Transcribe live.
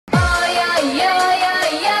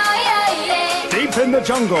Deep in the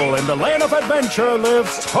jungle, in the land of adventure,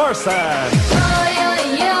 lives Tarzan.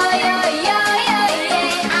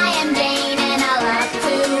 I am Jane and I love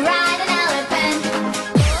to ride an elephant.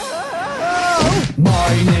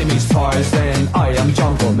 My name is Tarzan, I am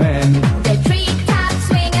Jungle Man. The treetops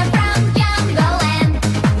swinging from jungle land.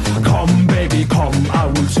 Come baby, come, I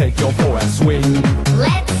will take you for a swing.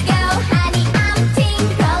 Let's go, honey, I'm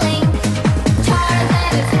tinkling.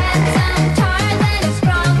 Tarzan is handsome, Tarzan is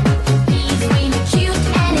strong. He's really cute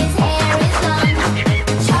and his hair is long.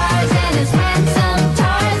 Tarzan is handsome,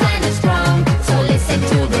 Tarzan is strong. So listen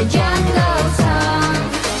to the jungle song.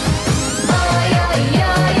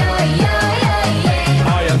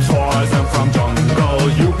 I am Tarzan from jungle,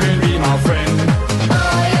 you can be my friend.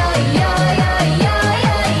 I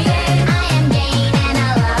am Jane and I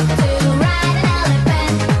love to ride an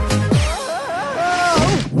elephant.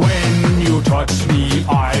 When you touch me,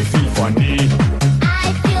 I feel funny.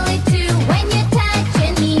 I feel it too when you're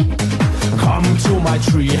touching me. Come to my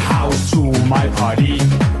tree house, to my party.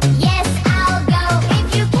 Yes, I'll go if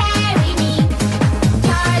you carry me.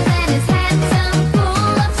 Tarzan is handsome,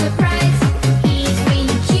 full of surprise. He's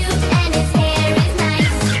really cute and his hair is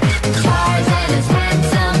nice. Tarzan is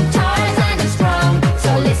handsome, Tarzan is strong.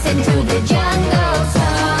 So listen to the jungle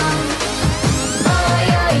song.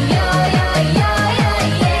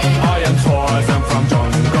 I am Tarzan from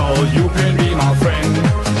jungle, you can be my friend.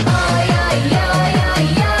 I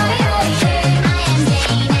am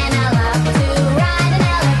Jane and I love to ride an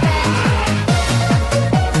elephant.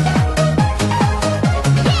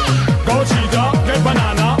 Go cheetah, get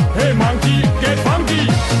banana. Hey monkey, get funky.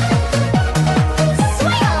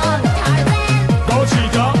 Swing along, Tarzan. Go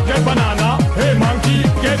cheetah, get banana. Hey monkey,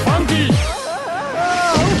 get funky.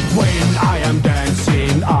 When I am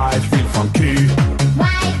dancing, I feel funky.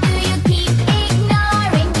 Why do you keep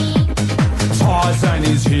ignoring me? Tarzan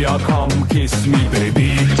is here, come kiss me,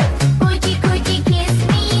 baby. Could you kiss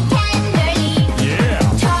me tenderly? Yeah,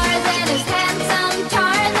 Tarzan is handsome,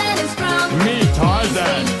 Tarzan is strong. me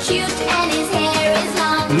Tarzan, He's cute and his hair is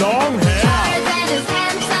long. long hair. Tarzan is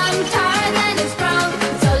handsome, Tarzan is strong.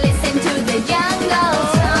 So listen to the jungle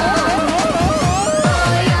song.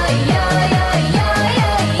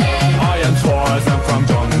 I am Tarzan from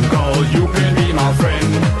jungle, you can be my friend.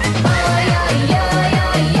 I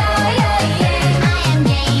am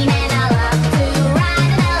Jane and I love to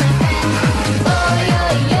ride an elephant.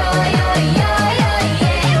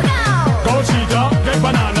 Here we go. Go cheetah, get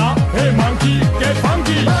banana. Hey monkey, get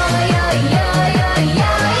funky. I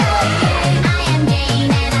am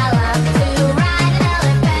Jane and I love to ride an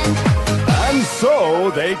elephant. And so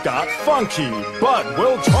they got funky. But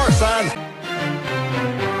will Tarzan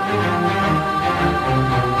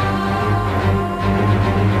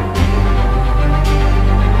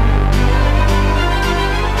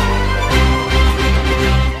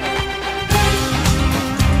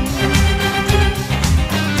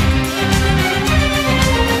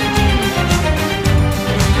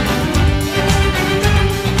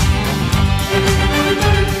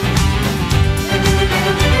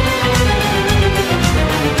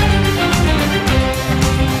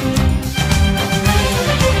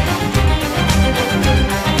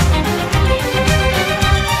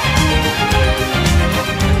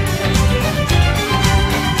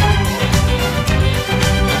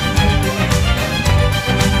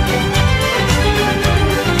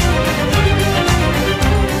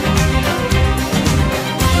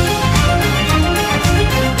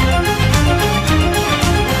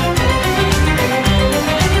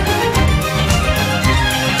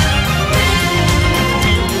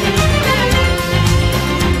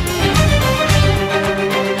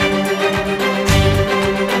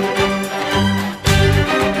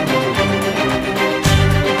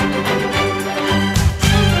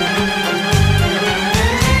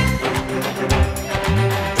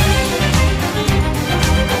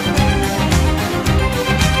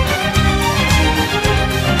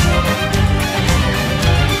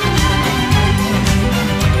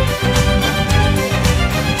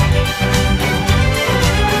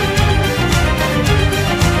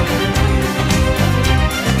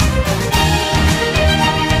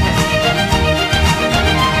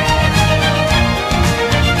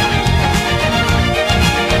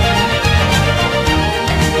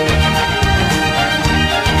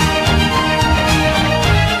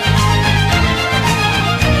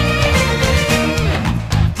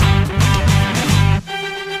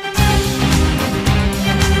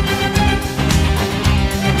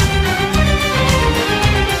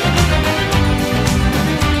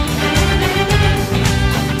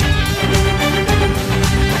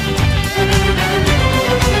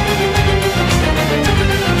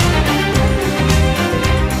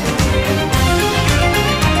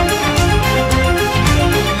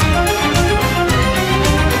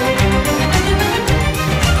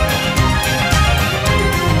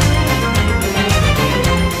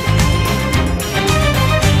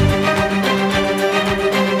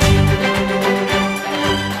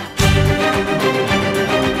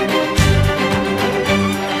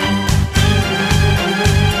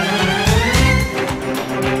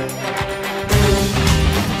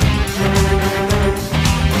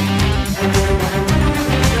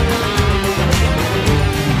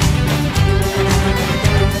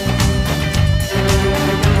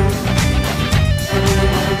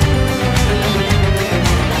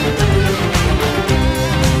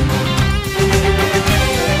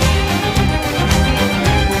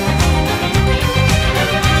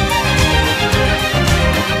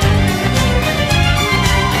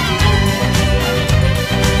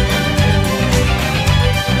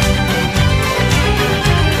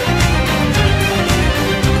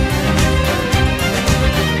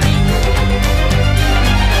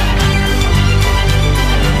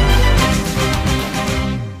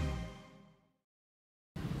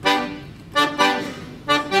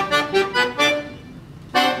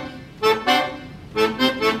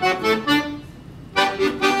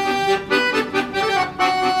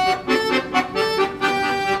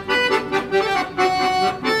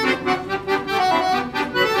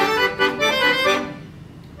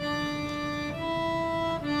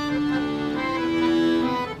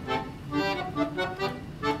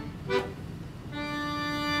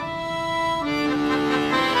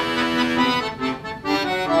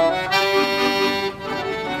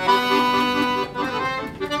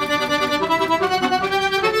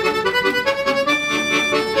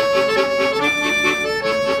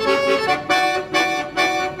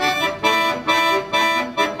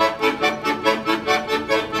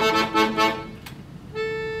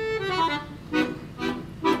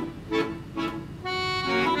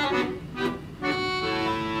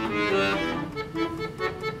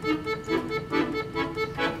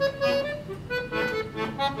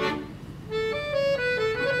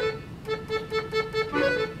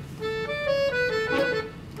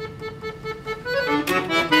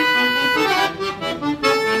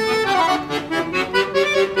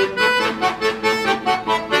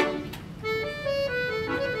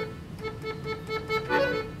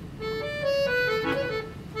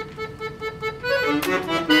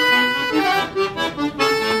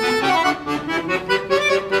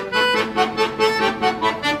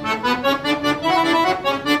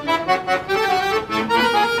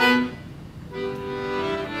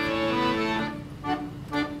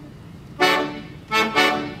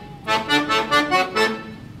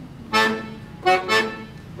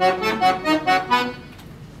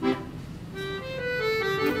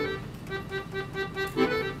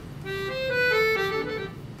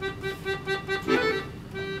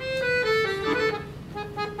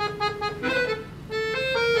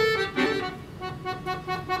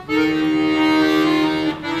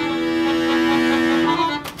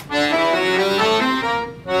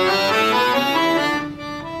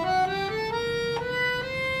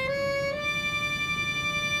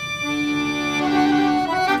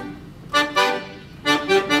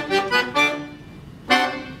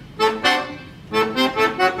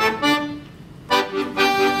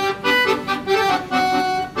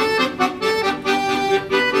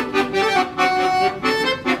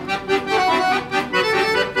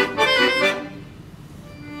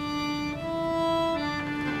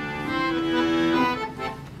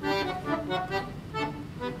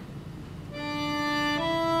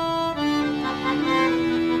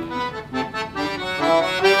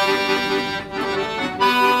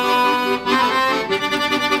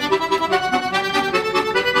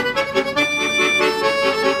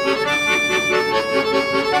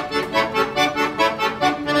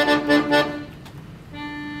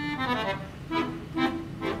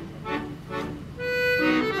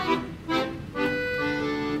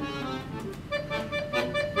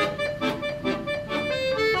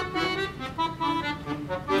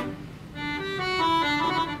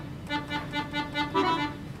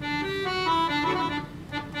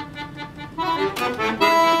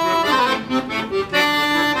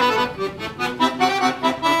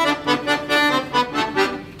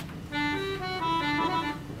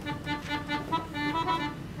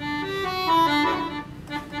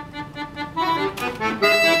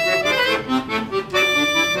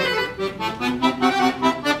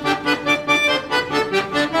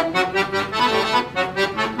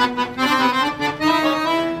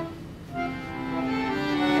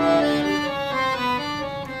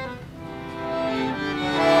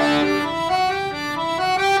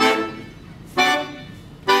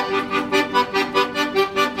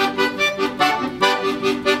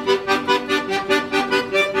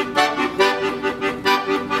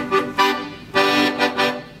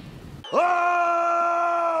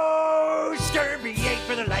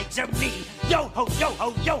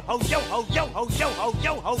ho,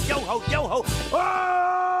 yo ho, yo ho, yo ho.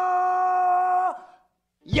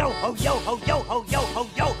 Yo ho, yo ho, yo ho, yo ho,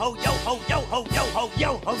 yo ho, yo ho, yo ho, yo ho,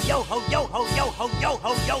 yo ho, yo ho, yo ho, yo ho, yo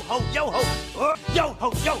ho, yo ho, yo ho. Yo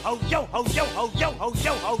ho, yo ho, yo ho, yo ho, yo ho,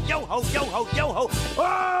 yo ho, yo ho, yo ho, yo ho.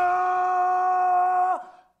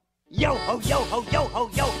 Yo ho, yo ho, yo ho,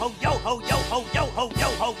 yo ho, yo ho, yo ho, yo ho, yo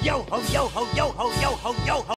ho, yo ho, yo ho, yo ho, yo ho, yo ho.